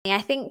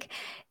I think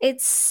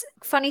it's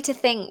funny to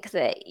think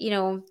that,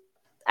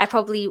 I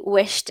probably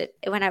wished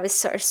when I was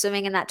sort of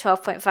swimming in that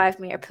 12.5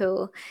 meter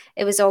pool,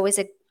 it was always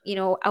a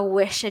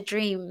wish, a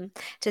dream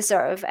to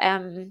sort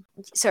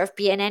of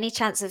be in any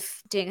chance of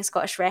doing a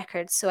Scottish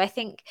record. So I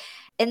think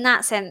in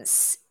that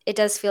sense, it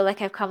does feel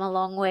like I've come a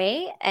long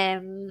way.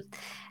 And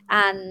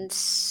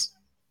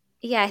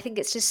yeah, I think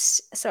it's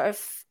just sort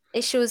of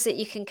it shows that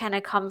you can kind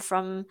of come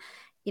from,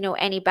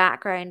 any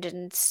background,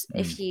 and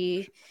if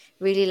you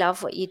really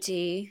love what you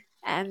do,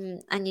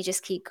 and you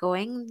just keep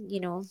going,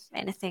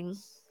 anything,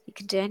 you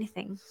can do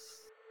anything.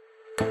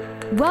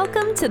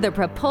 Welcome to the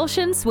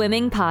Propulsion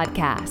Swimming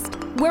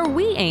Podcast, where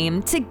we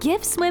aim to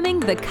give swimming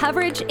the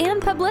coverage and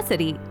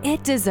publicity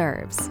it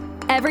deserves.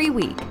 Every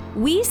week,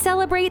 we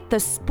celebrate the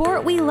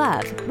sport we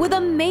love with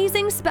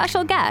amazing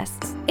special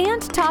guests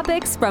and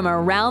topics from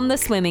around the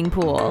swimming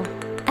pool.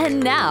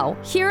 And now,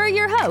 here are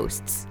your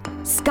hosts,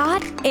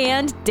 Scott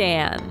and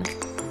Dan.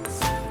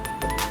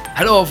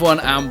 Hello everyone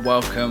and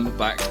welcome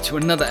back to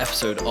another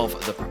episode of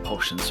the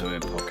Propulsion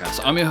Swimming Podcast.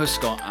 I'm your host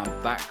Scott,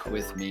 and back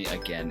with me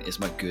again is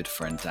my good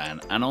friend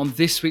Dan. And on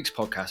this week's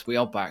podcast, we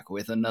are back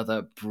with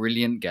another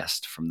brilliant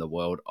guest from the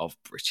world of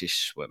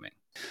British swimming.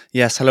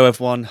 Yes, hello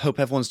everyone. Hope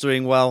everyone's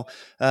doing well.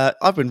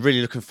 I've been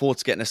really looking forward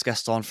to getting this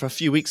guest on for a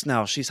few weeks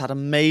now. She's had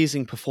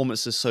amazing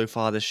performances so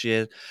far this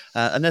year,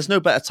 and there's no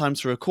better time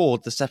to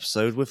record this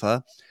episode with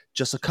her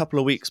just a couple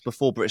of weeks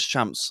before British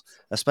Champs,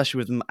 especially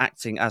with them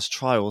acting as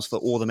trials for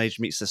all the major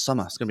meets this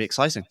summer. It's going to be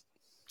exciting.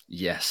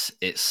 Yes,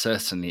 it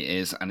certainly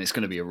is, and it's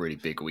going to be a really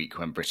big week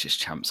when British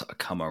Champs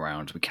come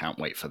around. We can't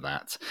wait for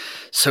that.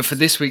 So for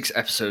this week's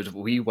episode,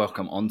 we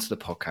welcome onto the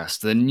podcast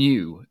the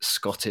new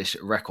Scottish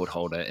record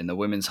holder in the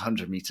women's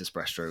 100 metres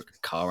breaststroke,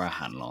 Cara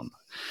Hanlon.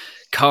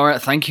 Cara,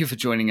 thank you for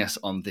joining us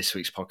on this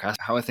week's podcast.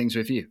 How are things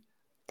with you?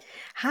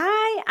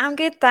 Hi, I'm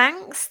good,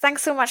 thanks.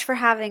 Thanks so much for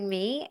having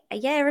me.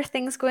 Yeah,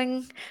 everything's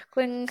going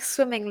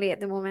swimmingly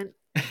at the moment.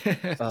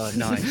 Oh,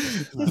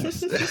 nice.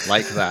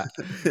 Like that.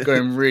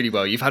 Going really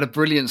well. You've had a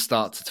brilliant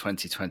start to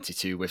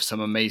 2022 with some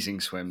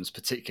amazing swims,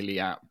 particularly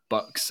at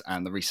Bucks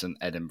and the recent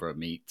Edinburgh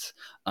meet.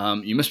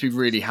 You must be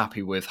really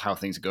happy with how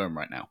things are going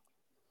right now.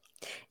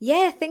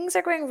 Yeah, things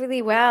are going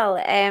really well.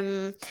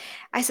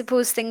 I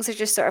suppose things are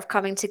just sort of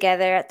coming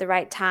together at the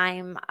right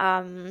time.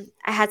 I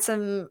had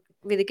some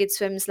really good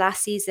swims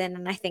last season,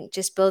 and I think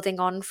just building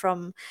on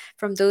from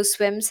those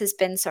swims has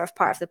been sort of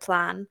part of the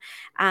plan.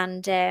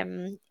 And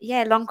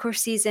yeah, long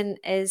course season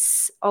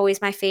is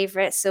always my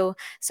favorite. So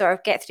sort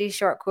of get through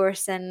short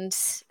course and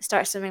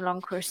start swimming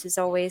long course is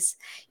always,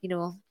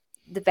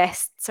 the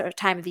best sort of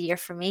time of the year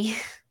for me.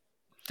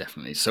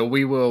 Definitely. So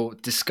we will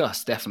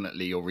discuss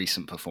definitely your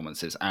recent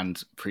performances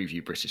and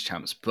preview British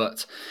Champs.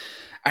 But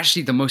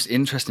actually, the most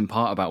interesting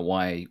part about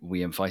why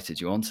we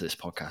invited you onto this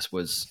podcast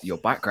was your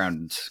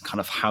background, kind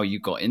of how you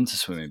got into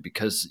swimming,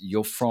 because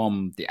you're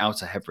from the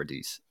Outer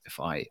Hebrides, if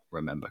I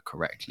remember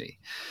correctly.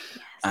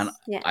 Yes. And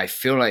Yeah. I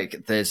feel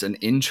like there's an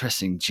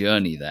interesting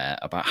journey there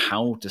about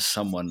how does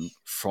someone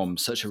from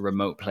such a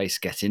remote place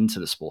get into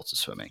the sport of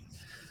swimming?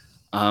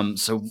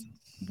 So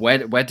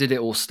where did it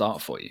all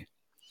start for you?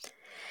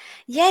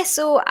 Yeah,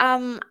 so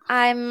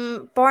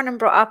I'm born and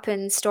brought up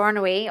in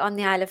Stornoway on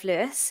the Isle of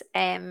Lewis,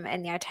 in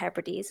the Outer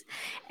Hebrides.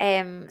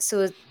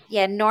 So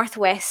yeah,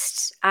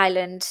 northwest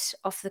island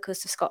off the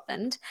coast of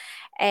Scotland.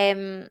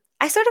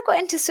 I sort of got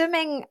into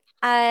swimming.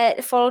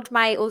 Followed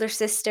my older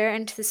sister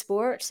into the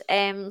sport.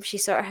 She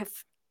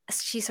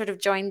sort of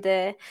joined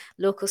the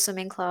local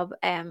swimming club,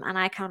 and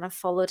I kind of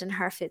followed in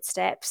her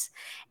footsteps.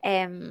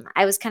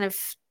 I was kind of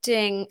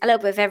doing a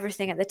little bit of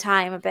everything at the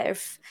time, a bit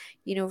of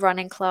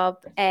running club,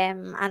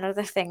 and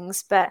other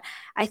things. But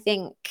I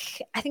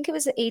think it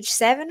was at age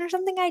 7 or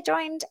something I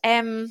joined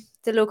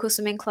the local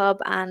swimming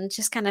club and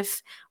just kind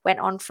of went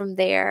on from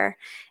there.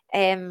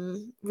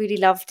 Really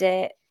loved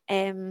it.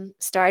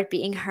 Started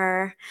beating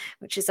her,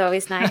 which is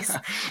always nice.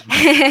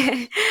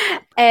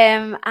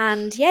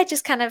 And yeah,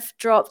 just kind of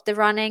dropped the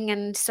running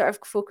and sort of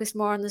focused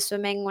more on the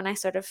swimming when I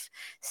sort of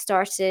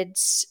started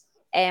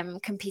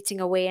competing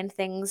away and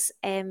things.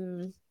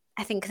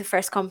 I think the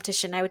first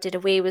competition I did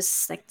away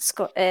was like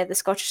the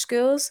Scottish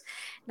schools,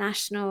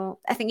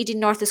 national. I think you did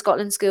North of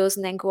Scotland schools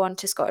and then go on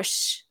to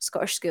Scottish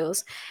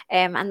schools,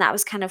 and that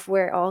was kind of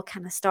where it all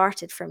kind of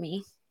started for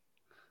me.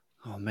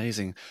 Oh,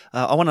 amazing.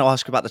 I want to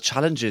ask about the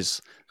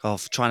challenges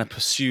of trying to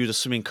pursue the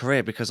swimming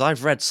career, because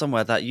I've read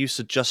somewhere that you used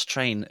to just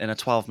train in a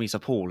 12-meter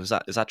pool. Is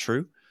that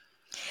true?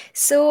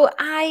 So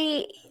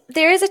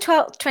there is a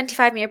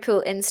 25 meter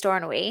pool in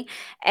Stornoway,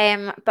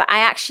 but I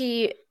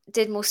actually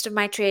did most of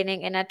my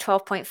training in a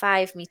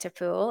 12.5 meter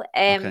pool,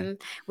 Okay.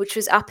 which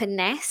was up in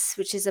Ness,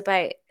 which is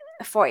about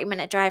a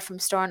 40-minute drive from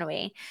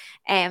Stornoway.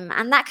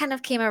 And that kind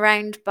of came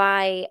around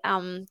by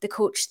the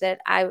coach that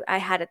I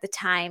had at the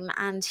time,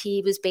 and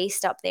he was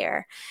based up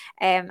there.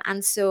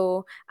 And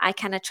so I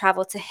kind of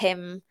traveled to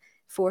him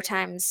 4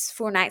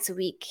 nights a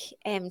week,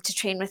 to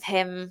train with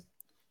him,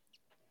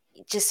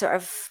 just sort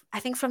of,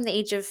 I think from the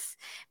age of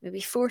maybe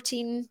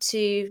 14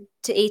 to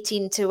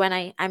 18 to when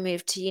I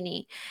moved to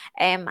uni.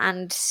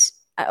 And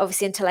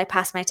obviously until I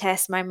passed my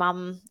test, my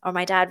mum or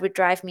my dad would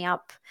drive me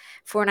up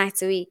 4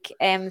 nights a week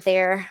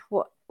there,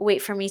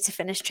 wait for me to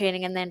finish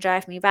training and then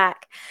drive me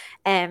back.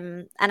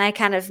 And I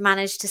kind of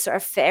managed to sort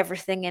of fit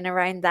everything in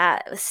around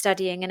that,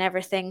 studying and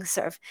everything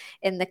sort of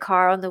in the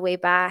car on the way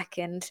back,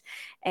 and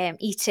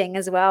eating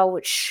as well,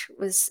 which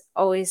was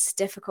always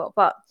difficult.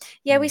 But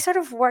yeah, we sort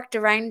of worked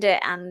around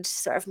it and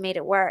sort of made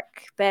it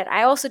work. But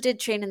I also did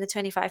train in the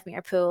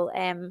 25-meter pool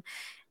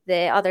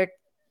the other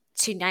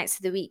 2 nights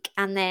of the week,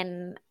 and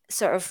then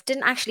sort of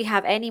didn't actually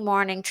have any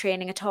morning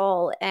training at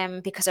all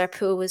because our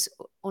pool was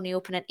only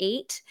open at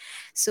 8.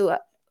 So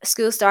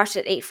school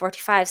started at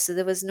 8:45, so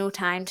there was no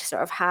time to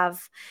sort of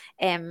have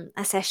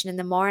a session in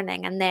the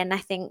morning. And then I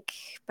think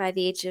by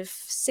the age of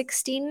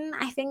 16,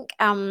 I think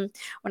when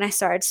I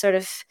started sort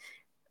of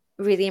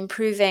really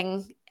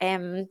improving,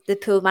 they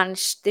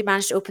managed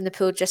to open the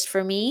pool just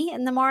for me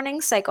in the morning.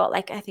 So I got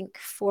like, I think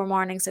 4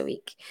 mornings a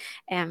week,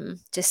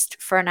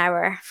 just for an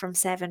hour from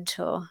 7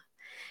 till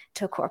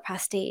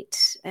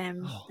 8:15,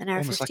 an hour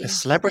Almost 15. like a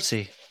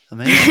celebrity.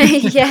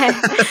 Amazing.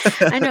 Yeah,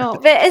 I know,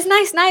 but it's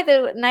nice now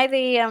though. Now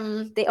they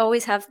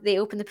always they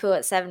open the pool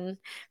at 7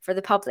 for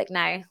the public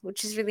now,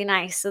 which is really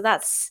nice. So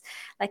that's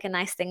like a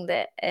nice thing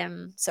that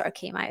sort of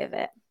came out of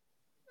it.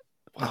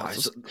 Wow,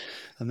 it's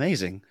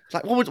amazing.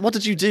 Like, what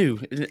did you do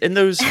in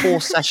those 4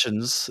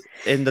 sessions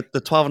in the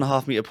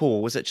 12.5-meter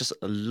pool? Was it just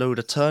a load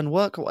of turn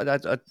work? What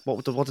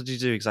did you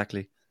do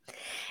exactly?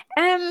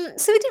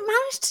 So we did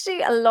manage to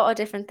do a lot of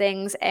different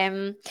things.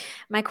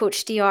 My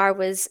coach DR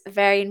was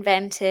very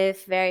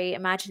inventive, very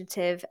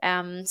imaginative.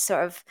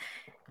 Sort of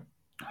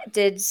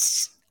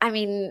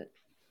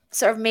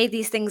made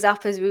these things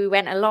up as we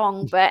went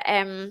along. But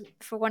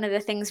for one of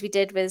the things we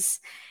did was,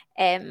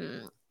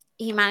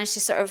 he managed to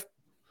sort of,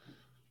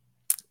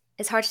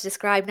 it's hard to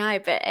describe now,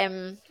 but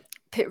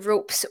put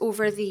ropes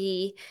over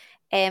the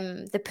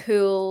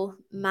pool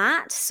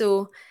mat.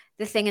 So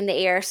the thing in the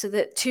air, so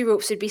that 2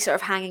 ropes would be sort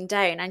of hanging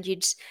down, and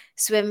you'd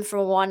swim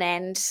from one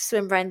end,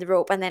 swim around the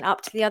rope, and then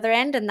up to the other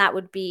end, and that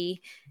would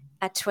be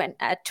at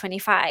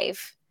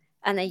 25,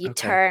 and then you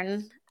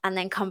turn and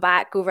then come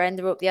back, go around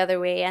the rope the other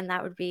way, and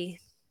that would be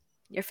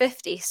your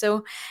 50.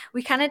 So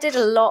we kind of did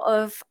a lot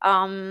of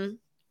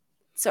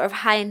sort of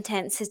high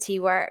intensity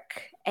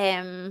work.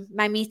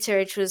 My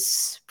meterage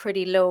was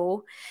pretty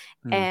low.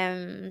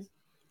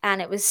 And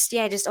it was,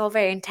 just all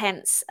very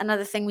intense.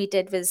 Another thing we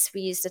did was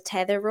we used a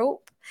tether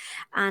rope,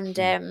 and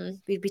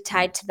we'd be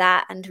tied to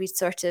that, and we'd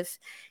sort of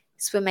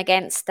swim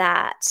against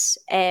that,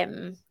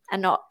 and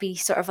not be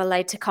sort of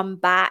allowed to come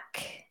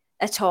back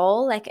at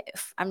all,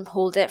 and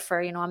hold it for,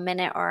 a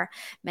minute or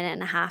minute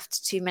and a half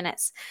to 2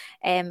 minutes.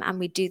 And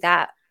we do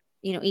that,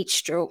 each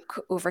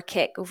stroke, over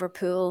kick, over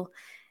pull.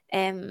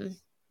 And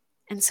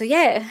so,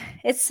 yeah,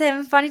 it's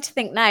funny to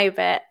think now,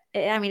 but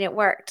it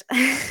worked.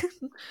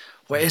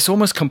 Well, it's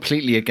almost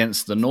completely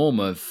against the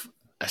norm of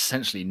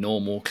essentially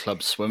normal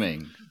club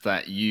swimming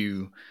that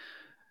you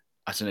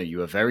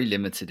were very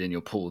limited in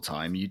your pool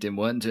time. You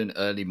weren't doing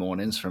early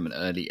mornings from an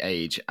early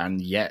age, and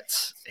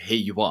yet here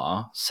you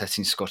are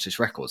setting Scottish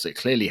records. It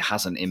clearly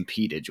hasn't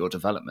impeded your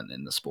development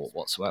in the sport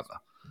whatsoever.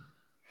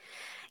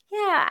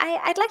 Yeah,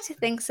 I'd like to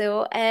think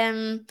so.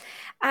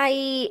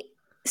 I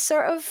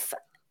sort of,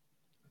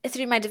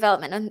 through my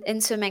development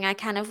in swimming, I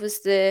kind of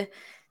was the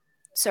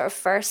sort of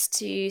first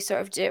to sort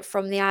of do it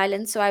from the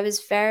island. So I was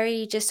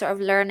very just sort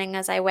of learning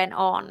as I went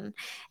on.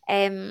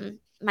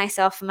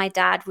 Myself and my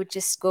dad would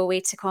just go away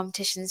to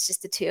competitions,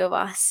 just the 2 of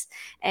us.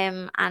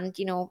 And,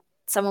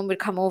 someone would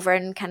come over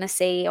and kind of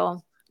say,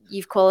 oh,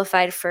 you've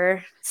qualified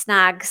for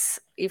snags,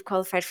 you've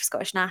qualified for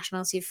Scottish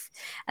nationals,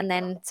 and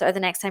then sort of the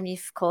next time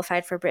you've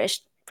qualified for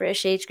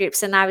British age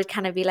groups, and I would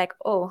kind of be like,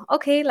 oh,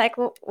 okay, like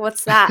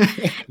what's that?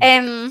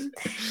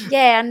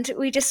 And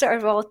we just sort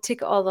of all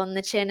took it all on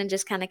the chin and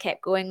just kind of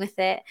kept going with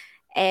it.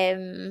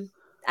 And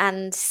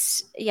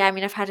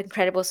I've had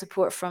incredible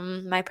support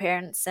from my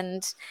parents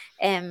and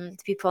the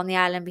people on the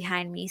island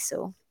behind me.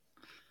 So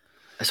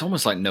it's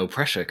almost like no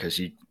pressure, because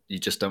you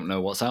just don't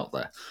know what's out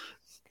there.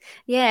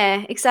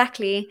 Yeah,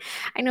 exactly.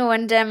 I know.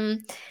 And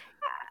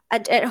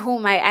at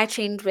home, I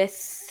trained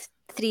with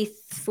 3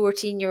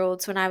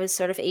 14-year-olds when I was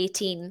sort of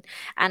 18,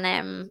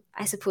 and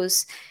I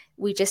suppose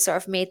we just sort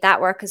of made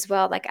that work as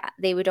well. Like,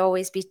 they would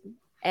always be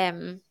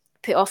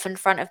put off in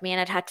front of me,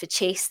 and I'd had to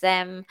chase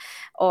them,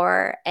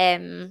 or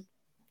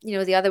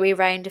the other way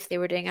around if they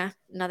were doing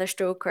another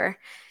stroke. Or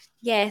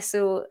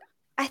so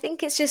I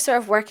think it's just sort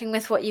of working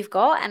with what you've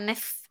got. And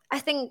I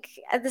think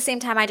at the same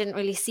time, I didn't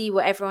really see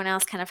what everyone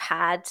else kind of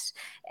had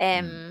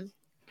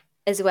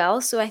as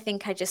well. So I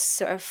think I just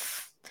sort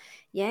of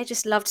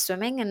just loved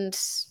swimming and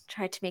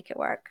tried to make it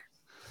work.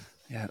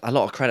 Yeah, a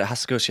lot of credit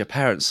has to go to your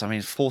parents. I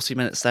mean, 40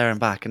 minutes there and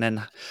back. And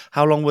then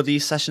how long were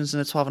these sessions in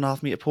the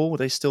 12.5-meter pool? Were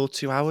they still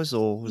 2 hours,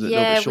 or was it a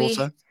little bit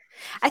shorter?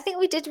 I think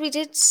we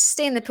did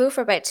stay in the pool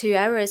for about 2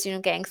 hours,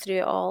 getting through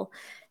it all.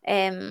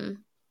 Probably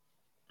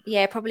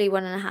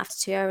 1.5 to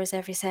 2 hours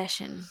every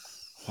session.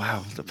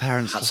 Wow, the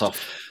parents Hats off.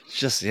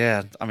 just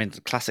yeah. I mean,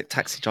 the classic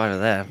taxi driver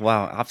there.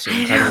 Wow,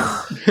 absolutely incredible.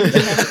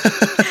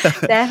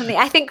 Definitely.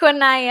 I think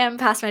when I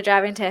passed my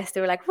driving test,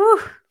 they were like, "Whoo,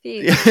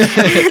 phew." Yeah.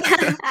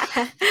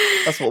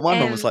 That's what my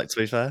mum was like, to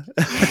be fair.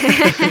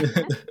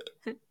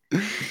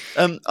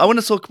 I want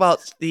to talk about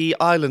the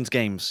Island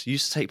Games. You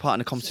used to take part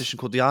in a competition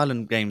called the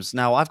Island Games.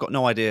 Now, I've got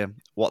no idea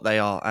what they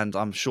are, and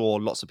I'm sure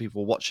lots of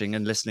people watching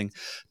and listening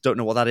don't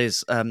know what that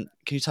is. Can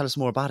you tell us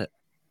more about it?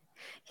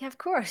 Yeah, of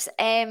course.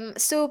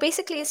 So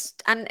basically, it's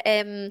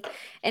an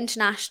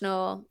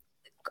international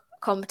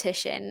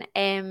competition.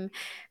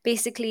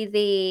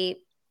 Basically,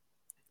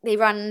 they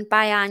run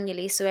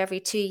biannually, so every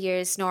 2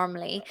 years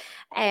normally.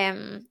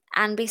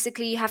 And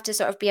basically, you have to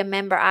sort of be a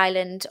member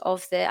island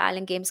of the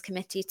Island Games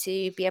Committee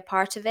to be a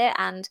part of it.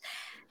 And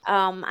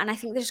I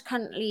think there's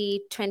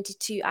currently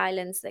 22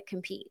 islands that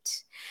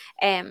compete.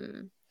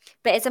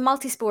 But it's a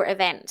multi-sport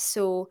event,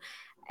 so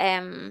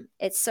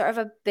it's sort of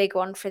a big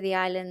one for the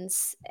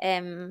islands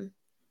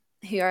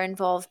who are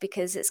involved,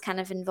 because it's kind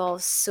of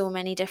involves so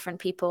many different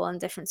people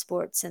and different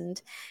sports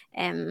and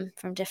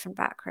from different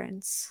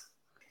backgrounds.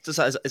 Is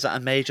that a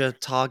major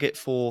target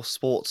for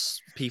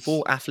sports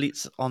people,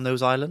 athletes on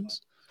those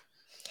islands?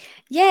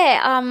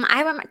 Yeah,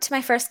 I went to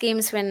my first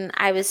games when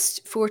I was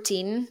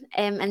 14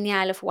 in the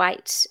Isle of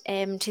Wight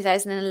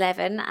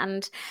 2011.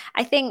 And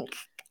I think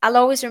I'll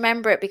always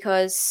remember it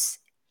because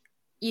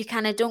you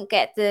kind of don't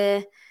get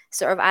the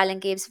sort of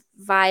Island Games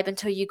vibe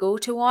until you go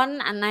to one.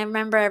 And I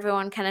remember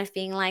everyone kind of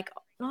being like,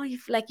 "Oh,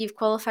 you've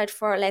qualified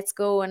for it, let's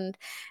go." And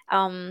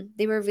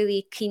they were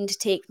really keen to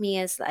take me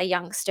as a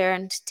youngster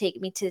and to take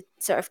me to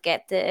sort of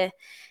get the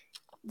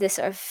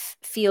sort of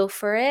feel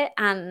for it.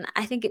 And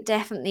I think it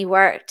definitely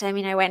worked. I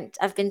mean,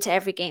 I've been to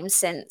every game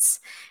since,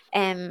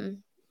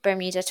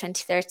 Bermuda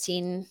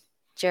 2013,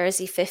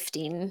 Jersey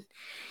 15,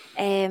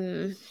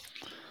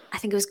 I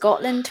think it was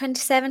Gotland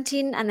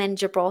 2017, and then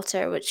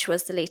Gibraltar, which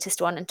was the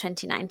latest one in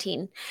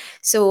 2019.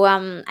 So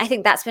I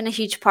think that's been a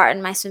huge part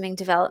in my swimming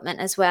development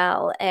as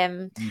well,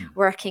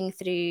 working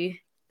through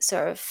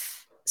sort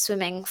of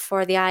swimming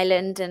for the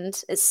island. And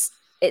it's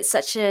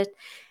such a,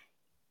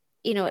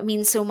 it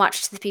means so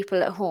much to the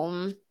people at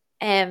home.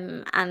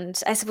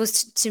 And I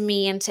suppose to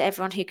me and to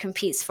everyone who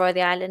competes for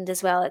the island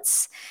as well,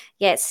 it's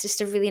just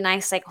a really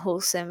nice, like,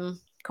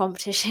 wholesome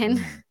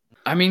competition.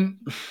 I mean,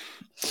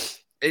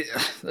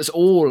 it's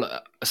all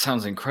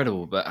sounds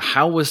incredible, but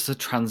how was the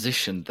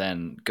transition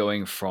then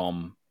going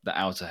from the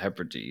Outer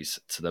Hebrides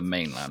to the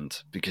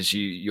mainland? Because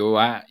you're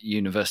at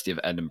University of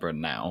Edinburgh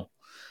now.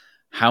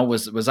 How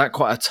was that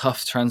quite a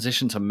tough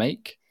transition to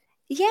make?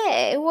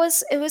 Yeah, it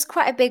was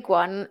quite a big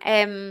one,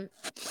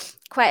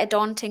 quite a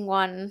daunting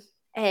one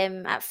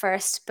at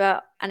first,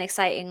 but an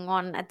exciting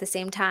one at the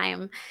same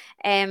time.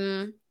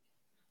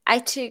 I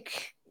took,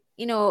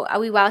 a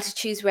wee while to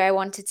choose where I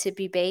wanted to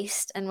be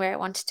based and where I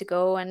wanted to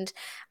go. And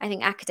I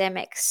think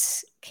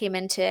academics came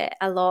into it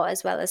a lot,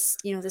 as well as,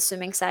 the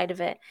swimming side of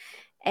it.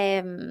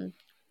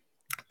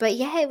 But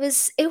yeah, it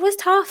was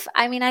tough.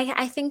 I mean,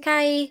 I think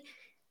I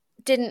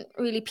didn't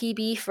really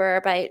PB for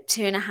about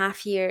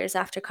 2.5 years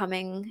after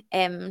coming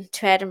to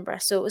Edinburgh.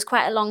 So it was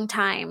quite a long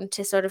time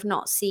to sort of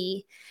not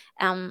see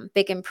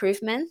big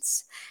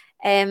improvements.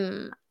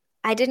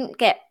 I didn't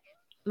get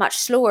much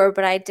slower,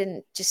 but I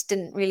didn't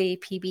really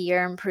PB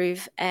or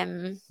improve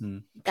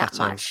that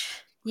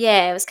much.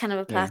 Yeah, it was kind of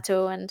a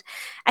plateau. Yeah. And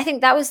I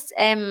think that was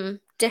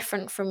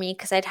different for me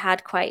because I'd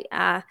had quite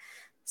a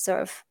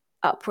sort of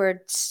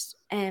upward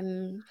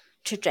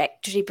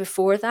trajectory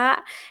before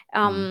that.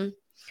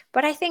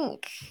 But I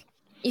think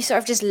you sort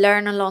of just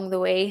learn along the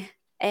way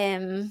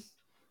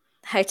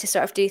how to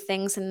sort of do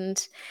things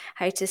and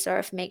how to sort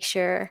of make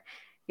sure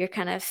you're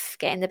kind of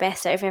getting the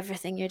best out of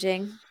everything you're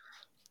doing.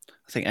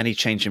 I think any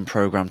change in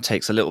program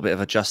takes a little bit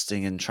of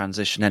adjusting and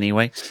transition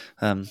anyway.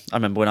 I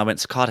remember when I went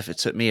to Cardiff, it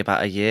took me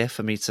about a year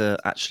for me to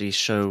actually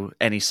show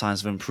any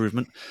signs of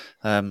improvement.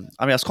 I mean,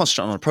 I was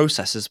concentrating on the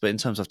processes, but in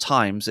terms of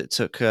times, it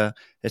took a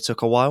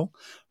while.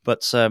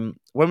 But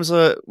when was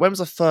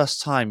the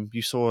first time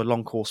you saw a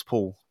long course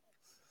pool?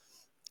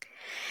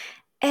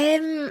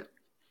 I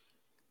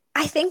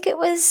think it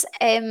was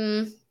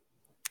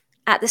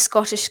at the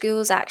Scottish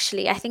schools,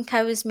 actually. I think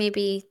I was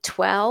maybe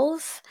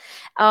 12.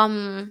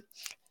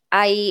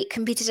 I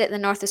competed at the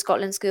North of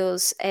Scotland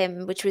schools,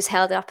 which was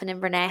held up in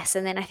Inverness,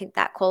 and then I think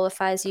that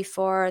qualifies you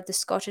for the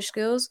Scottish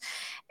schools.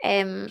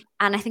 And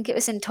I think it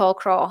was in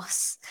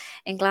Tallcross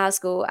in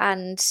Glasgow,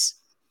 and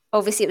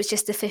obviously it was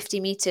just the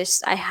 50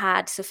 metres I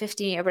had, so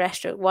 50-metre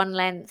breaststroke, one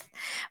length.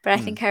 But I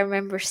think I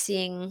remember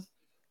seeing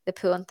the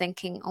pool and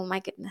thinking, "Oh my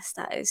goodness,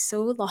 that is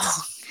so long."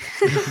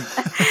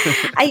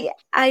 And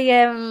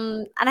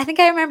I think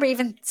I remember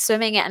even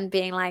swimming it and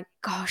being like,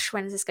 "Gosh,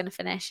 when is this going to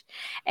finish?"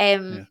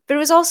 But it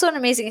was also an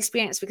amazing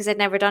experience because I'd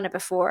never done it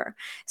before,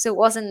 so it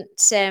wasn't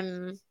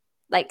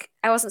like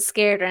I wasn't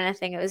scared or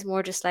anything. It was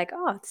more just like,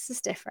 "Oh, this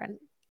is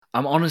different."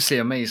 I'm honestly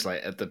amazed.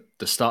 Like at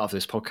the start of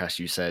this podcast,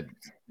 you said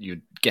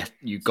you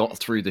got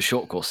through the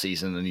short course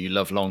season and you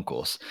love long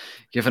course.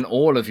 Given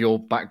all of your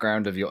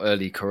background of your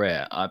early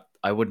career,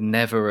 I would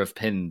never have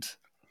pinned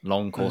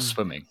long course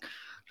swimming.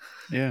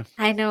 Yeah.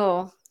 I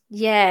know.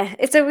 Yeah,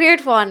 it's a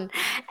weird one.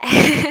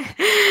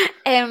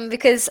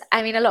 Because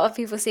I mean, a lot of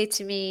people say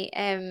to me,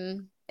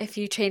 if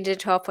you trained in a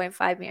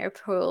 12.5 meter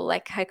pool,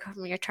 like how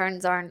come your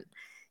turns aren't,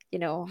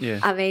 Yeah.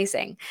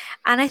 amazing?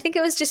 And I think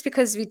it was just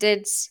because we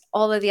did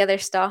all of the other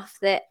stuff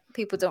that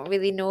people don't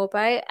really know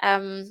about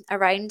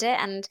around it.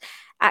 And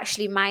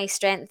actually, my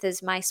strength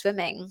is my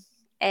swimming.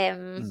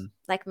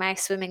 Like my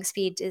swimming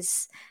speed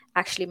is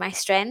actually my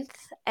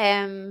strength.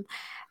 And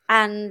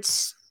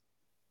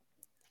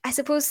I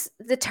suppose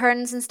the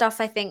turns and stuff,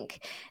 I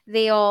think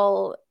they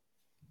all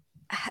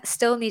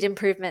still need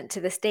improvement to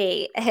this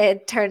day.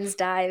 Turns,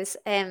 dives,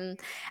 and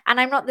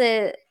I'm not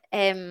the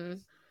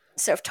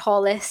sort of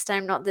tallest.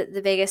 I'm not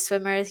the biggest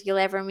swimmer you'll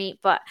ever meet,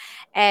 but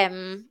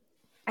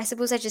I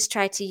suppose I just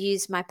try to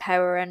use my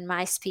power and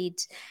my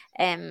speed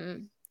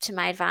to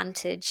my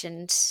advantage,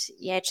 and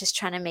yeah, just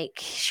trying to make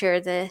sure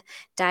the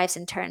dives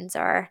and turns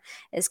are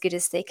as good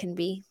as they can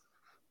be.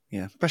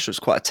 Yeah, breaststroke's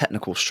quite a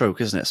technical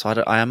stroke, isn't it? So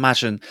I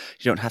imagine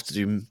you don't have to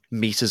do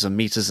meters and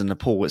meters in the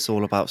pool. It's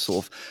all about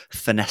sort of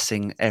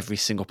finessing every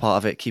single part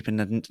of it, keeping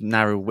a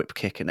narrow whip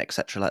kick and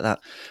etc. like that,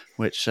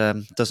 which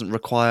doesn't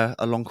require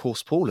a long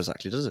course pool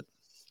exactly, does it?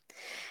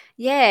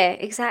 Yeah,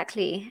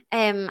 exactly.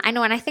 I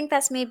know, and I think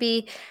that's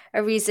maybe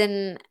a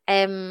reason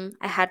I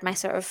had my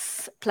sort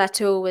of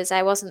plateau was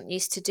I wasn't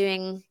used to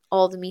doing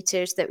all the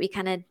meters that we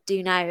kind of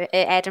do now at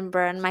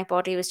Edinburgh, and my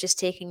body was just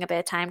taking a bit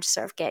of time to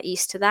sort of get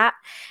used to that,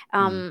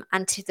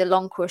 and to the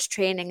long course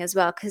training as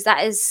well, because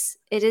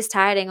it is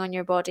tiring on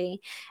your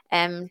body,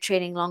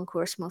 training long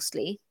course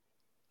mostly.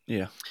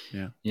 Yeah,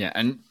 yeah. Yeah,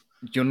 and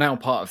you're now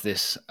part of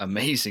this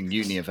amazing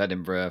Uni of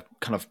Edinburgh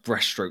kind of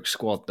breaststroke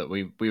squad that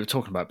we were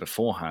talking about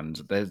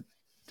beforehand.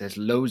 There's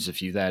loads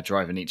of you there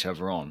driving each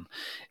other on.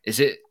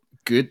 Is it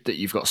good that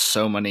you've got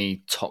so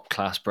many top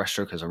class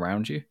breaststrokers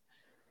around you?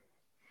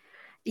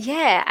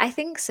 Yeah, I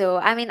think so.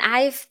 I mean,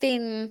 I've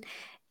been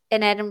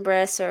in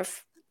Edinburgh sort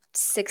of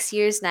 6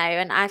 years now,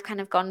 and I've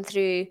kind of gone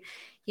through,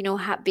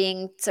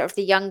 being sort of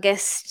the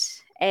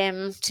youngest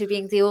to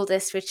being the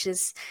oldest, which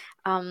is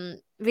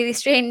really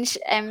strange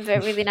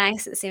but really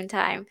nice at the same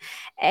time.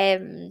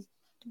 Um,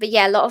 but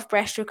yeah, a lot of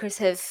breaststrokers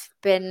have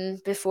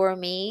been before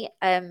me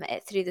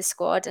through the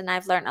squad, and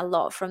I've learned a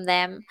lot from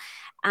them.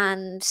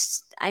 And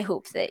I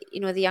hope that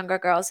the younger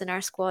girls in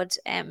our squad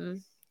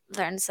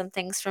learn some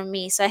things from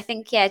me. So I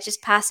think yeah,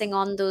 just passing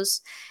on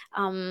those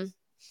um,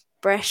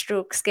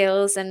 breaststroke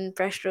skills and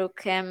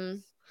breaststroke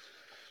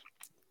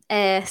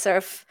sort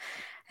of,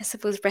 I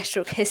suppose,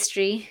 breaststroke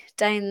history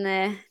down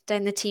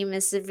the team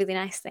is a really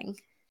nice thing.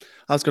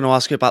 I was going to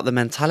ask you about the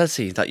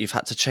mentality that you've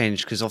had to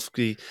change because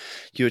obviously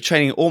you were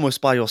training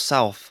almost by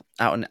yourself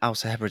out in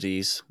Outer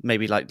Hebrides,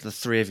 maybe like the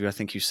three of you, I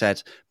think you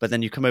said, but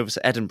then you come over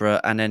to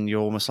Edinburgh and then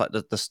you're almost like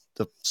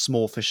the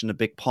small fish in a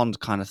big pond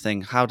kind of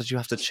thing. How did you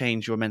have to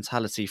change your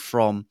mentality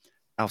from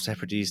Outer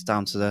Hebrides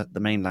down to the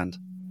mainland?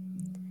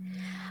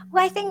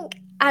 Well, I think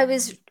I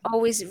was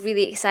always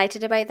really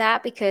excited about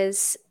that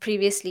because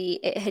previously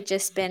it had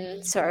just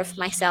been sort of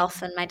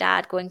myself and my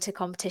dad going to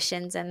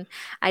competitions, and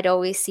I'd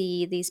always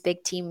see these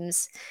big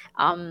teams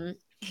who,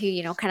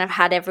 kind of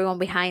had everyone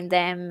behind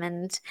them,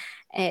 and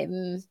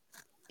um,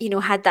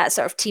 had that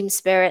sort of team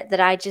spirit that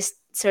I just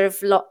sort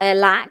of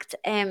lacked.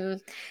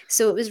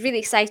 So it was really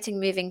exciting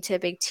moving to a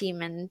big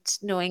team and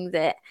knowing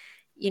that,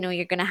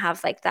 you're going to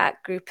have like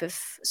that group of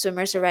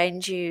swimmers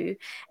around you,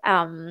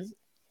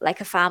 like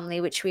a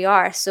family, which we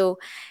are. So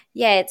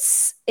yeah,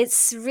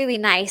 it's really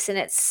nice, and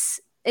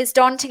it's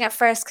daunting at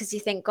first because you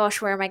think,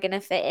 gosh, where am I going to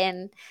fit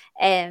in?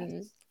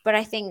 But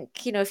I think,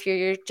 if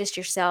you're just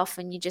yourself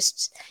and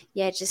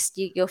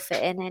you'll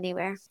fit in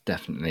anywhere.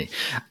 Definitely.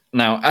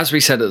 Now, as we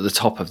said at the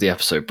top of the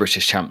episode,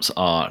 British champs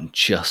are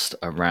just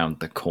around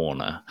the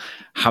corner.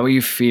 How are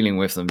you feeling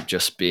with them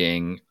just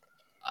being,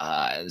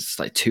 it's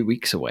like 2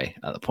 weeks away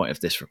at the point of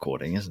this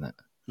recording, isn't it?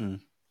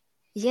 Mm.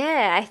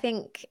 Yeah, I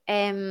think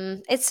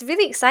it's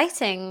really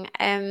exciting.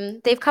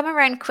 They've come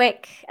around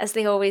quick, as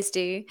they always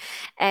do.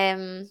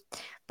 Um,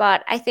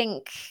 but I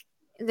think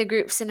the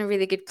group's in a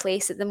really good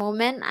place at the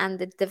moment, and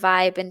the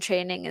vibe and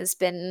training has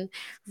been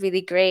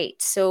really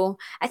great. So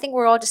I think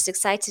we're all just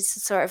excited to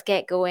sort of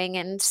get going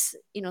and,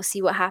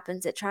 see what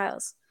happens at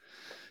trials.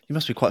 You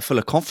must be quite full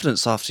of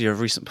confidence after your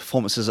recent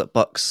performances at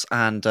Bucks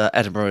and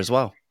Edinburgh as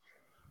well.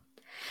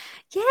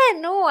 Yeah,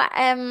 no,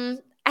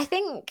 I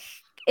think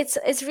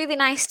it's really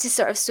nice to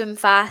sort of swim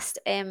fast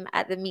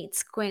at the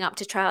meets going up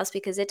to trials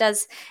because it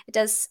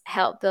does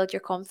help build your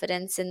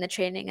confidence in the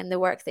training and the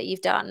work that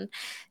you've done.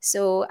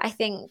 So I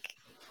think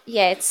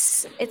yeah,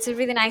 it's a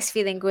really nice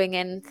feeling going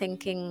in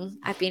thinking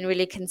I've been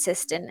really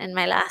consistent in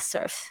my last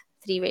sort of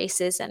 3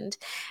 races, and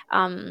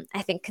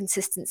I think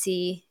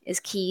consistency is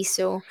key.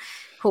 So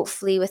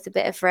hopefully with a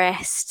bit of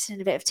rest and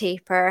a bit of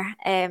taper,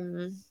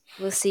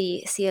 we'll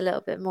see a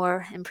little bit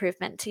more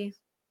improvement too.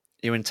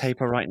 You're in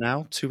taper right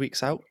now, 2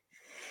 weeks out.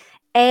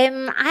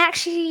 I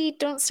actually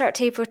don't start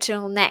taper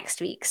till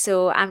next week,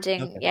 so I'm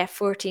doing Okay.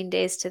 14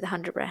 days to the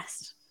 100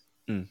 breast.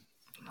 Mm.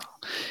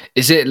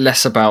 Is it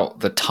less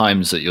about the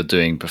times that you're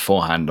doing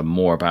beforehand and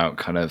more about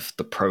kind of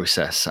the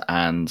process?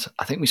 And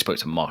I think we spoke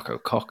to Marco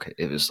Koch,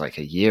 it was like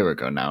a year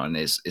ago now, and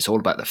it's all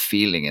about the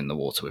feeling in the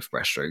water with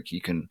breaststroke.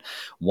 You can,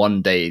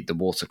 one day the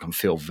water can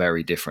feel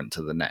very different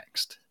to the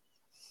next.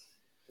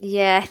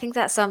 Yeah, I think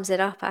that sums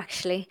it up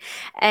actually.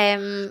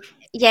 Yeah,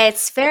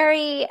 it's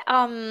very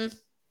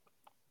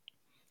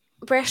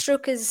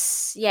breaststroke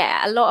is,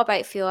 yeah, a lot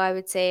about feel. I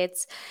would say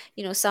it's,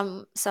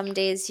 some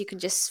days you can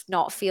just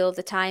not feel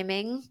the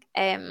timing.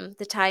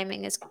 The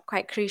timing is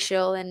quite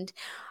crucial, and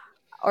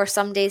or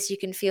some days you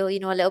can feel, a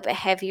little bit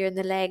heavier in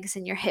the legs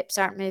and your hips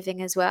aren't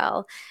moving as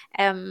well.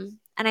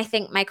 And I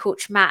think my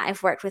coach Matt,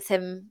 I've worked with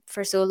him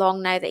for so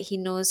long now that he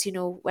knows,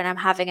 when I'm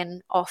having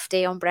an off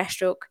day on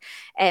breaststroke,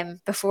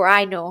 before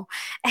I know.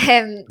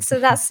 So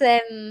that's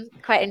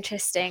quite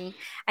interesting.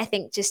 I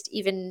think just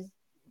even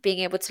being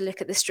able to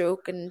look at the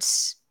stroke and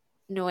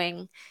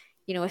knowing,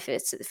 if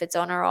it's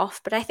on or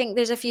off. But I think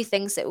there's a few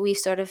things that we've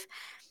sort of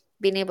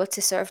been able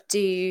to sort of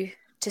do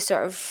to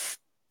sort of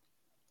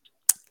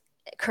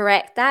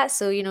correct that.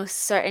 So,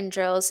 certain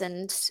drills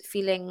and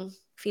feeling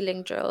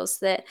drills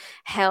that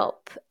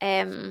help,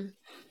 if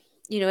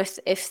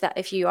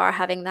you are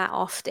having that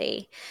off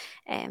day.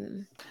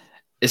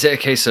 Is it a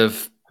case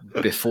of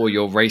before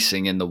you're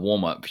racing in the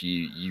warm-up,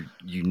 you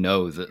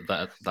know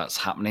that's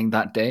happening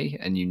that day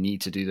and you need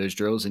to do those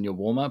drills in your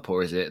warm-up,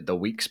 or is it the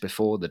weeks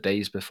before, the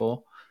days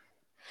before?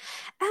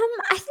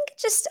 I think it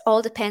just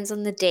all depends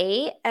on the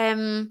day.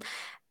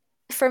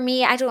 For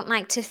me, I don't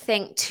like to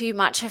think too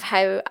much of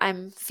how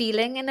I'm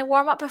feeling in the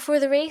warm up before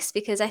the race,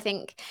 because I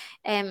think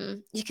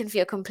you can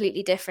feel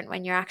completely different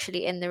when you're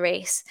actually in the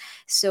race.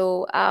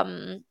 So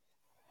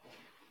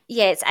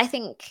yeah,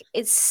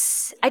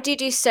 I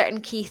do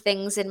certain key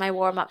things in my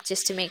warm up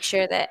just to make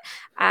sure that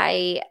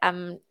I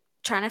am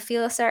trying to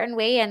feel a certain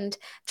way, and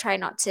try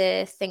not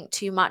to think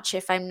too much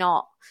if I'm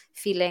not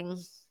feeling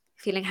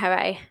how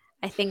I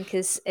think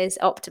is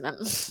optimum.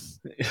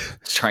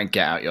 Try and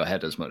get out your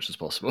head as much as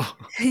possible.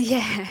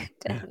 Yeah,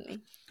 definitely.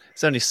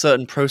 Is there any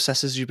certain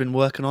processes you've been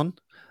working on?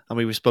 I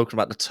mean, we've spoken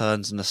about the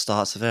turns and the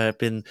starts. Have there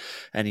been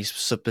any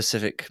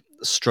specific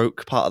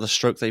part of the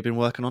stroke that you've been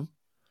working on?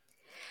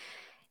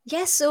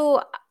 Yeah,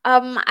 so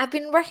I've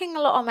been working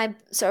a lot on my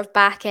sort of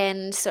back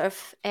end, sort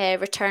of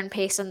return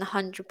pace on the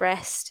 100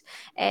 breast,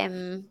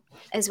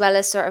 as well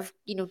as sort of,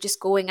 just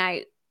going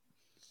out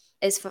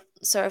as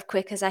sort of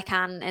quick as I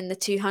can in the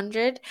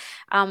 200.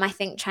 I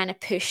think trying to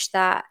push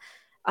that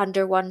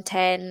under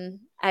 110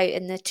 out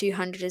in the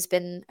 200 has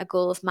been a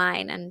goal of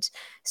mine, and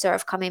sort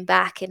of coming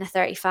back in a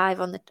 35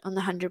 on the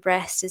 100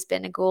 breast has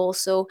been a goal.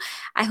 So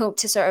I hope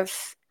to sort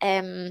of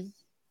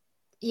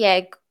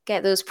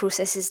get those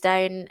processes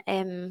down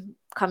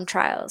come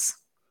trials.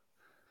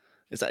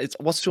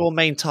 What's your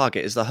main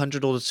target? Is the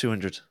 100 or the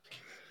 200?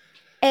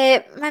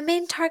 My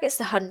main target's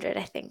the 100,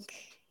 I think.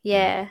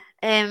 Yeah.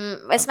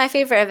 It's my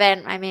favorite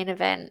event, my main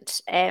event.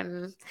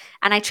 And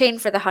I train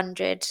for the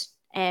 100.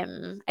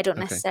 I don't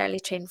necessarily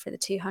train for the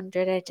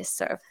 200. I just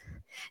sort of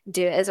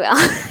do it as well.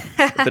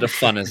 A bit of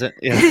fun, is it?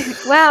 Yeah.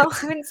 Well,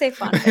 I wouldn't say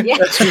fun, but yeah.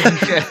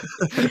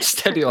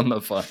 Steady on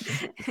the fun.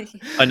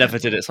 I never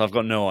did it, so I've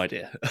got no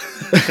idea.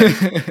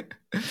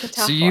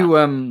 So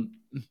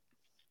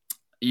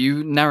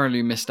you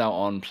narrowly missed out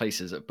on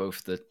places at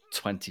both the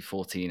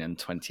 2014 and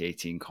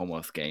 2018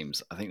 Commonwealth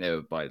Games. I think they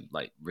were by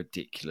like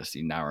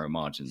ridiculously narrow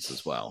margins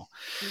as well.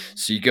 Mm-hmm.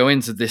 So you go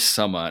into this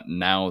summer,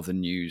 now the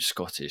new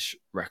Scottish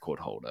record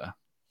holder.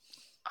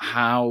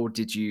 How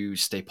did you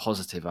stay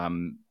positive?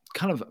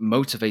 Kind of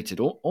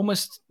motivated,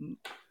 almost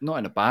not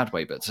in a bad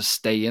way, but to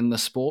stay in the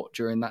sport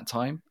during that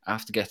time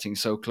after getting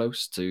so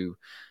close to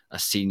a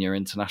senior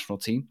international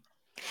team?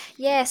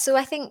 Yeah, so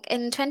I think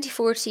in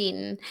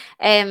 2014,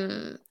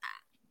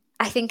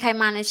 I think I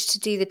managed to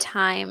do the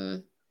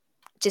time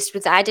just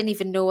with, I didn't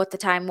even know what the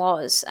time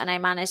was, and I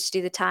managed to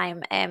do the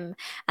time. And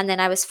then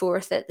I was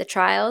fourth at the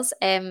trials,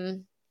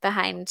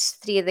 behind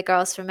three of the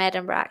girls from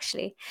Edinburgh,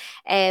 actually.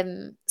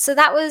 So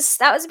that was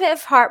a bit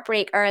of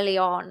heartbreak early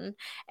on.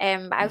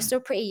 But I was still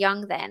pretty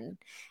young then.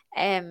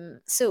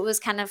 So it was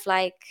kind of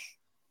like,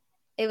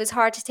 it was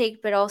hard to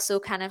take, but also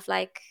kind of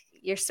like,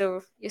 you're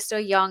still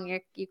young,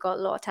 you've got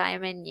a lot of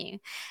time in you.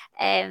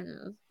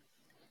 And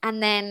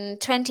then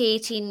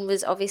 2018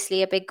 was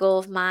obviously a big goal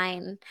of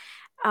mine.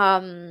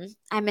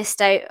 I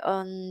missed out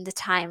on the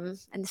time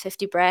in the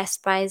 50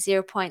 breast by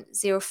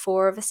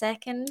 0.04 of a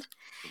second.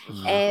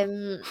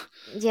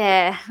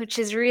 Yeah, which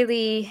is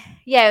really,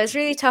 it was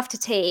really tough to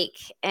take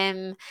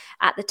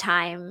at the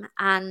time.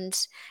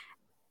 And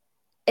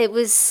it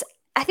was,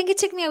 I think it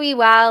took me a wee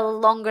while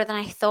longer than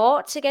I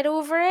thought to get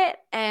over it.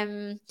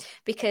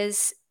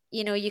 Because,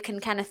 you can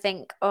kind of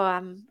think,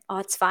 oh,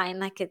 it's fine.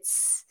 Like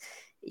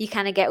you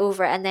kind of get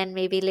over it. And then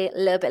maybe a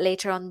little bit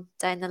later on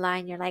down the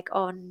line, you're like,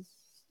 oh,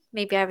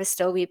 maybe I was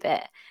still a wee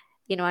bit,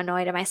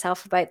 annoyed at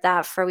myself about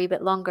that for a wee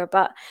bit longer.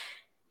 But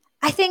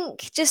I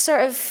think just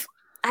I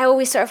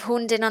always sort of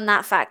honed in on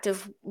that fact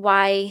of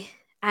why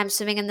I'm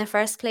swimming in the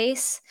first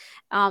place.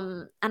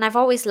 And I've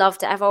always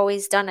loved it. I've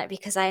always done it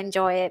because I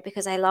enjoy it,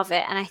 because I love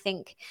it. And I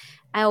think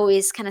I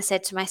always kind of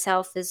said to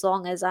myself, as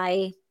long as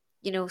I,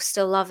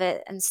 still love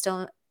it and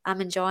still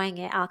I'm enjoying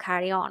it, I'll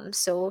carry on.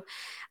 So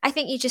I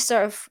think you just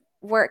sort of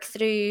work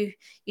through,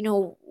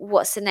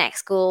 what's the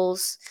next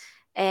goals,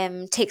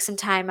 take some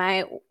time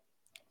out,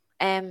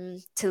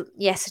 to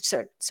yes,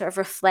 sort of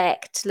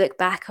reflect, look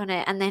back on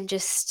it, and then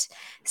just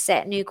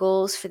set new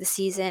goals for the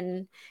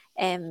season,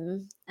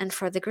 and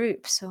for the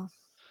group. So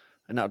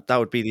And that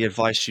would be the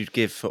advice you'd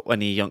give for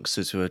any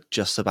youngsters who are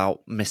just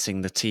about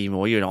missing the team,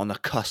 or on the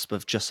cusp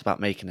of just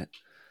about making it.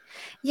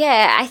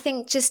 yeah, I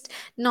think just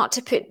not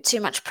to put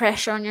too much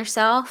pressure on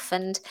yourself,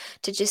 and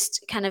to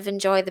just kind of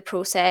enjoy the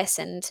process.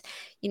 And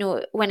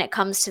when it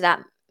comes to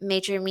that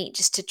major meet,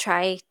 just to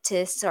try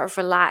to sort of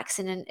relax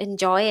and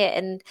enjoy it.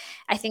 And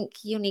I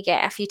think you only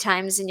get a few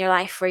times in your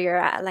life where you're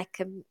at like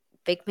a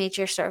big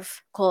major sort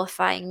of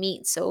qualifying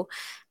meet, so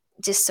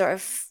just sort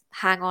of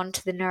hang on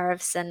to the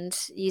nerves and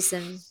use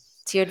them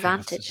to your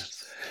advantage.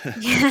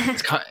 Yeah.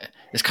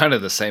 It's kind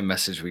of the same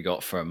message we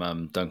got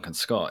from Duncan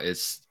Scott.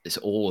 It's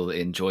all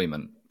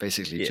enjoyment.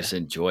 Basically, just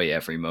enjoy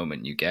every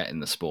moment you get in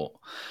the sport.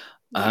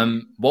 Yeah.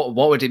 What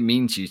would it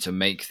mean to you to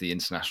make the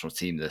international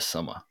team this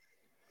summer?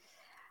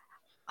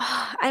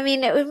 I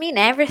mean, it would mean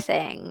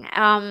everything.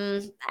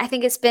 I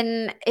think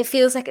it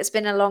feels like it's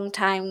been a long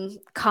time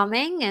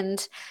coming.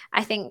 And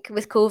I think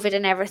with COVID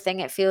and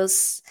everything, it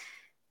feels,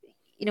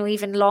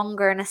 even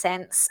longer in a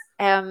sense.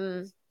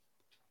 And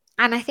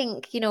I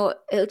think, it'll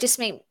just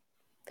make,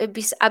 I'd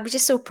be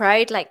just so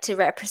proud, like, to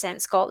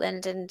represent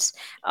Scotland, and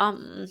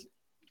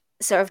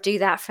sort of do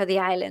that for the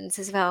islands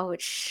as well,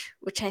 which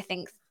I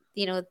think,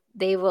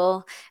 they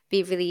will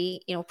be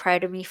really,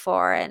 proud of me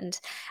for. And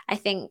I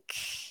think,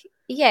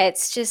 yeah,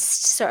 it's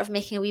just sort of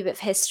making a wee bit of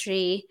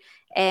history,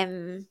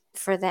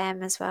 for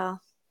them as well.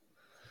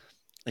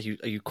 Are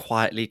you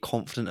quietly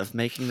confident of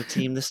making the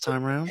team this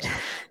time around?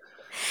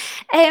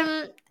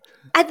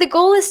 The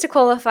goal is to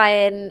qualify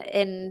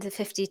in the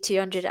 50,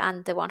 200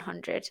 and the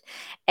 100.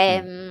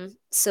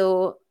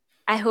 So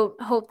I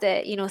hope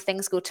that,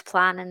 things go to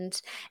plan,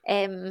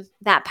 and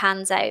that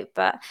pans out.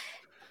 But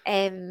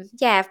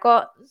yeah, I've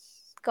got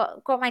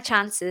my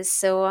chances.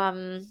 So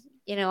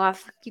you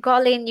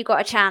got a lane, you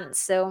got a chance.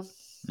 So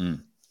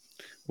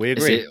we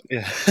agree.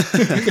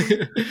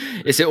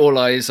 Is it all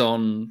eyes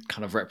on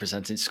kind of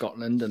representing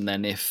Scotland, and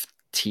then if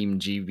Team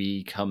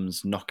GB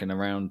comes knocking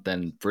around,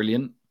 then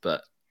brilliant,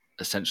 but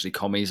essentially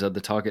commies are the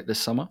target this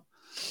summer?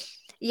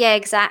 Yeah,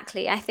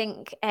 exactly. I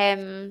think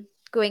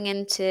going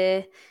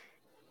into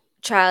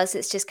trials,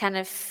 it's just kind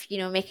of,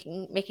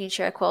 making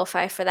sure I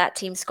qualify for that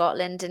Team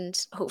Scotland,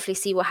 and hopefully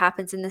see what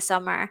happens in the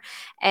summer.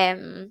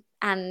 And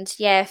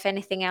yeah, if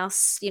anything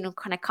else,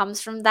 kind of comes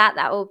from that,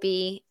 that will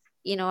be,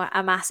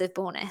 a massive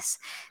bonus.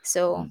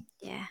 So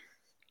yeah.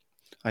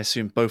 I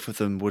assume both of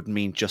them would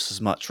mean just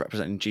as much,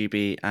 representing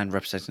GB and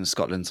representing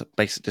Scotland. So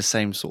basically the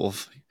same sort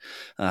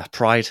of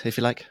pride, if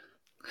you like.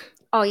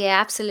 Oh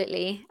yeah,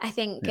 absolutely. I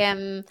think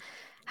I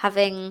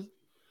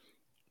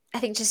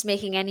think just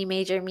making any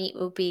major meet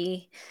will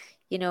be,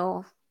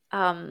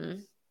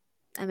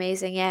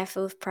 amazing. Yeah,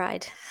 full of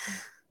pride.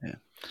 Yeah,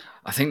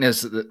 I think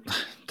there's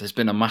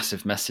been a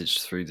massive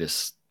message through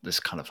this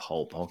kind of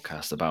whole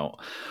podcast about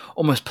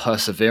almost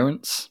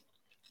perseverance.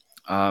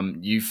 I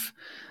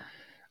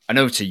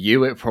know to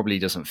you it probably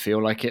doesn't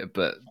feel like it,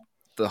 but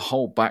the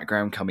whole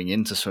background coming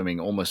into swimming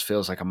almost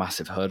feels like a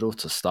massive hurdle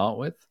to start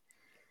with.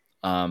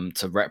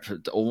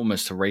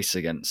 Almost to race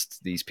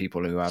against these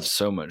people who have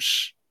so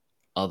much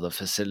other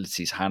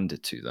facilities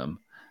handed to them,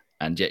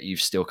 and yet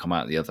you've still come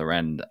out the other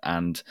end,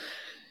 and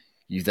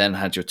you then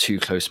had your 2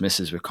 close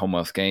misses with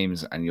Commonwealth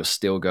Games, and you're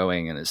still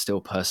going, and it's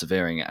still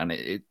persevering, and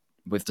it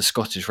with the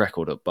Scottish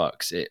record at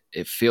Bucks,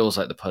 it feels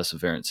like the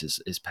perseverance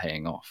is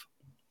paying off.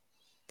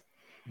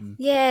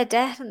 Yeah,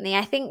 definitely.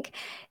 I think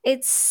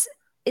it's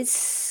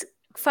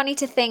funny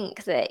to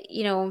think that,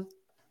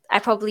 I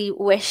probably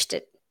wished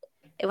it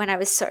when I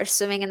was sort of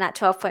swimming in that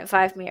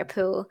 12.5 meter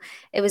pool.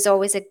 It was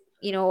always a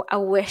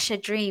wish, a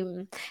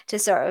dream to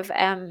sort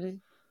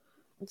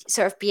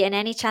of be in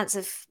any chance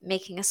of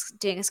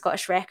doing a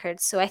Scottish record.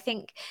 So I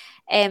think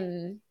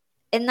in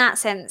that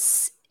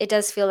sense, it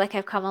does feel like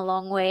I've come a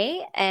long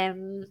way.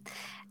 And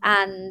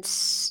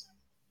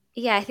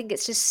yeah, I think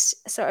it's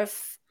just sort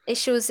of, it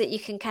shows that you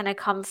can kind of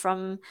come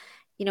from,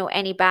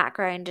 any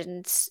background,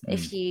 and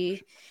if you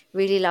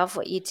really love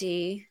what you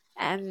do,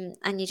 and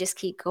you just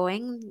keep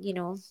going,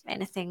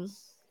 anything,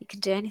 you can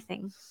do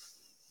anything.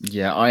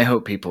 Yeah, I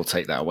hope people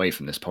take that away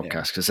from this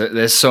podcast, because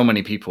there's so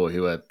many people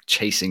who are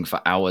chasing for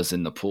hours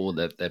in the pool.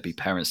 There'd be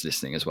parents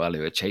listening as well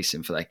who are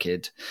chasing for their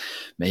kid,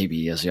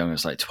 maybe as young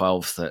as like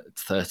 12,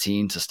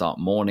 13 to start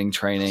morning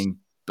training.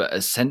 But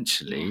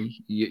essentially,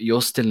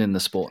 you're still in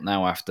the sport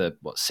now after,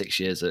 6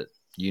 years at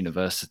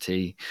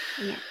university.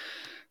 Yeah.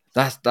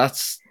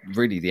 That's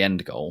really the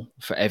end goal,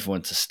 for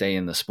everyone to stay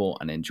in the sport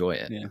and enjoy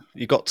it. Yeah,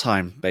 you got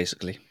time,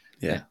 basically.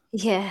 Yeah.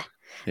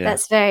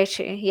 That's very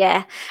true.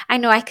 Yeah, I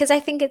know. Because I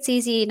think it's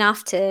easy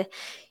enough to,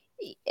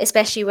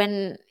 especially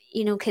when,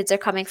 kids are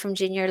coming from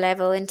junior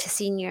level into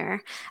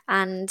senior,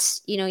 and,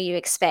 you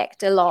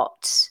expect a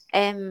lot.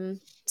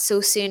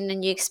 so soon,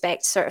 and you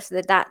expect sort of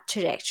that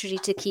trajectory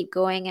to keep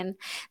going. And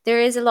there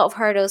is a lot of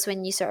hurdles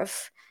when you sort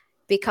of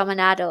become an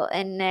adult,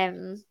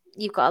 and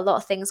you've got a lot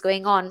of things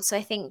going on. So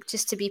I think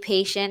just to be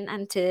patient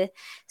and to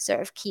sort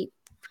of keep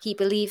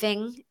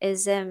believing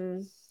is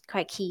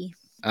quite key.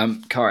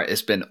 Cara,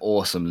 it's been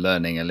awesome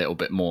learning a little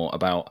bit more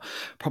about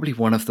probably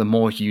one of the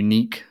more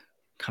unique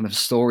kind of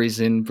stories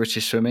in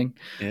British swimming.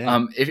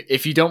 Yeah.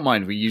 If you don't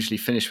mind, we usually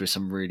finish with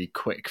some really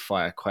quick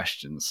fire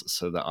questions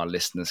so that our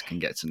listeners can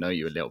get to know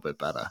you a little bit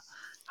better.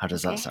 How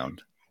does that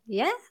sound?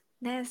 Yeah,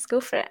 let's go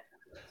for it.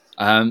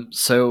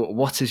 So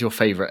what is your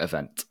favorite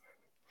event?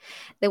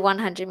 The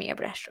 100-meter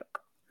breaststroke.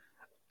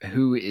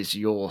 Who is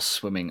your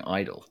swimming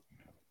idol?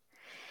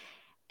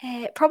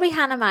 Probably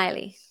Hannah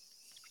Miley.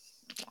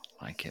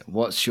 Like it.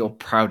 What's your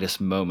proudest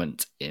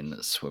moment in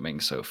swimming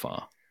so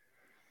far?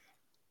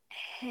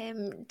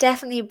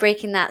 Definitely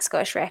breaking that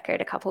Scottish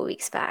record a couple of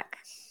weeks back.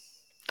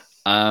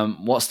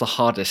 What's the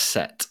hardest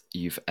set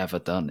you've ever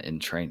done in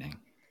training?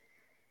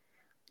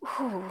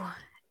 Ooh,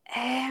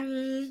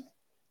 I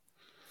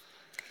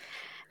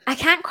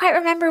can't quite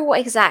remember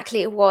what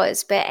exactly it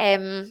was, but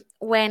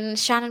when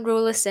Shannon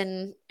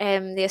Rollison,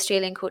 the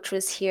Australian coach,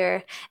 was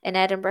here in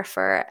Edinburgh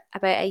for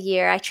about a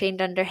year, I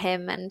trained under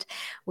him, and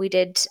we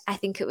did, I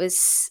think it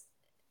was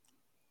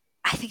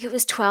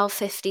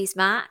 1250s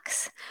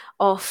max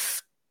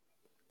off,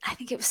 I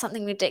think it was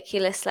something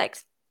ridiculous like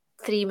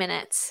 3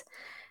 minutes.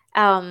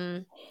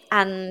 And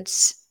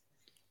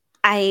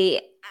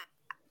I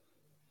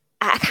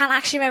can't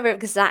actually remember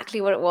exactly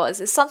what it was.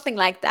 It's something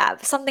like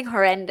that, something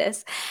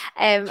horrendous.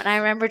 And I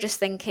remember just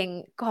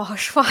thinking,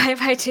 gosh, why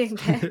am I doing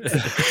this?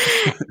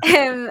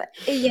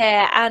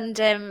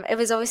 It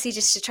was obviously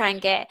just to try and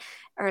get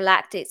our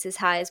lactates as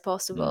high as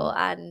possible,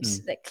 and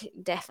that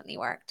definitely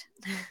worked.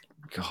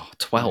 God,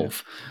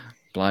 12.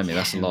 Blimey,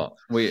 that's a lot.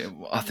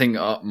 I think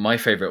my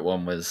favourite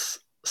one was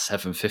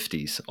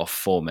 750s off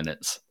 4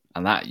 minutes,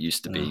 and that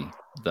used to be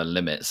the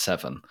limit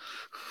 7.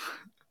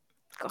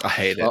 I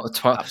hate it.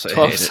 12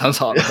 sounds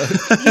hard.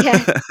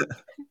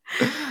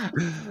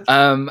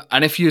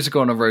 And if you were to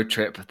go on a road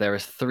trip, there are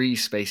 3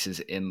 spaces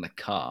in the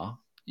car.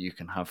 You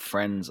can have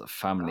friends,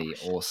 family,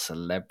 or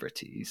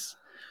celebrities.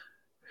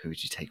 Who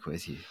would you take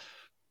with you?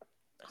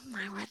 Oh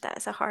my word, that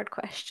is a hard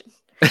question.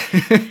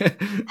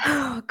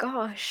 Oh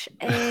gosh.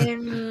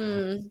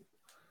 Maybe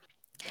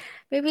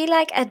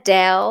like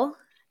Adele.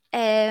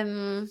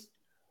 There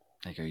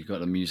you go. You got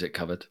the music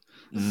covered.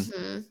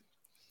 Mm-hmm.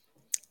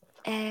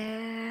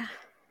 Who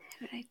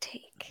would I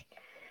take?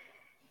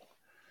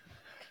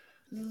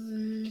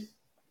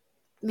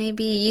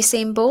 Maybe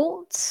Usain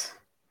Bolt.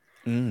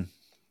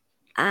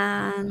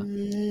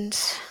 And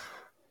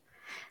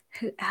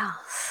who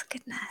else?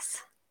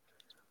 Goodness.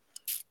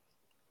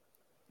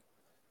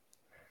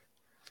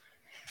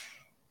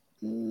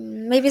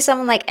 Maybe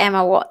someone like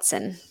Emma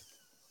Watson.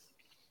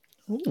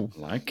 Ooh,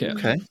 like it.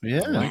 Okay.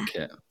 Yeah. I like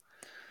it.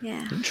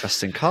 Yeah.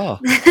 Interesting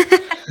car.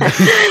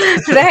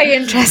 Very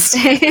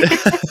interesting.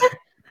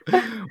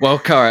 Well,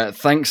 Cara,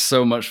 thanks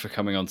so much for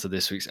coming on to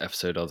this week's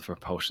episode of the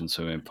Propulsion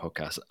Swimming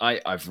Podcast.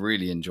 I've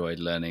really enjoyed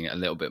learning a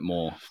little bit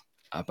more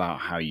about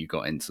how you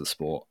got into the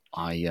sport.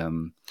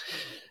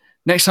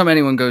 Next time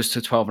anyone goes to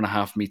a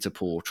 12.5 meter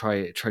pool,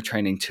 try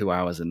training 2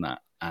 hours in that,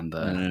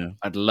 and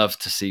I'd love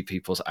to see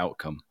people's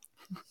outcome.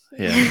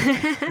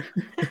 Yeah.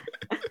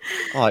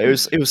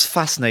 It was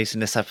fascinating,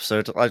 this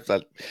episode. I've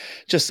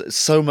just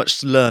so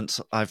much learnt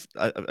I've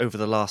over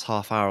the last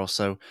half hour or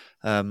so.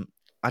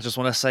 I just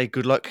want to say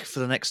good luck for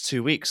the next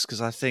 2 weeks,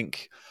 because I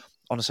think,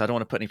 honestly, I don't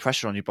want to put any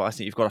pressure on you, but I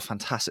think you've got a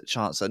fantastic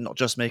chance at not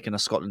just making a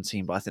Scotland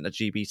team, but I think the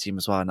GB team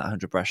as well in that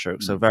 100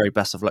 breaststroke. So very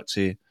best of luck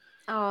to you.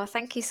 Oh,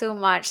 thank you so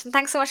much. And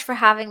thanks so much for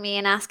having me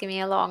and asking me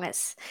along.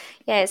 It's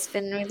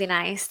been really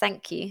nice.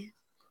 Thank you.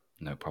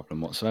 No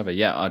problem whatsoever.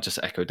 Yeah, I'll just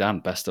echo Dan.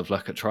 Best of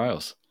luck at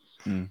trials.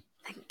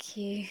 Thank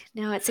you.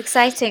 No, it's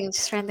exciting,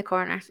 just around the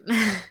corner.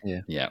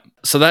 Yeah.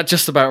 So that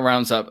just about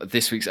rounds up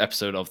this week's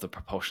episode of the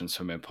Propulsion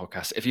Swimming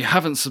Podcast. If you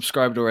haven't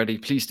subscribed already,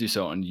 please do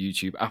so on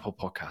YouTube, Apple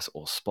Podcasts,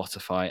 or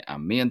Spotify.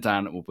 And me and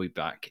Dan will be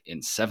back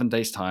in 7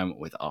 days' time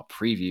with our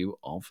preview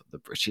of the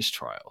British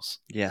trials.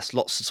 Yes,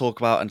 lots to talk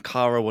about, and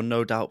Cara will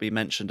no doubt be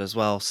mentioned as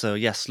well. So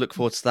yes, look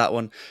forward to that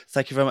one.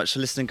 Thank you very much for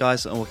listening,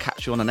 guys, and we'll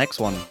catch you on the next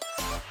one.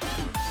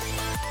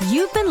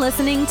 You've been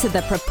listening to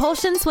the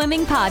Propulsion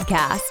Swimming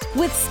Podcast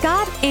with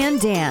Scott and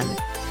Dan.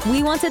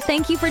 We want to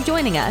thank you for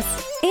joining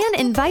us and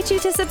invite you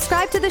to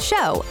subscribe to the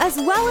show, as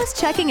well as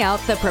checking out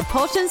the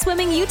Propulsion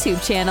Swimming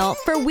YouTube channel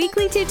for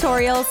weekly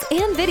tutorials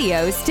and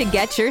videos to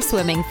get your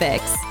swimming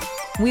fix.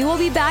 We will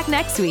be back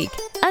next week.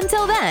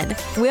 Until then,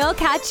 we'll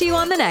catch you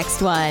on the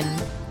next one.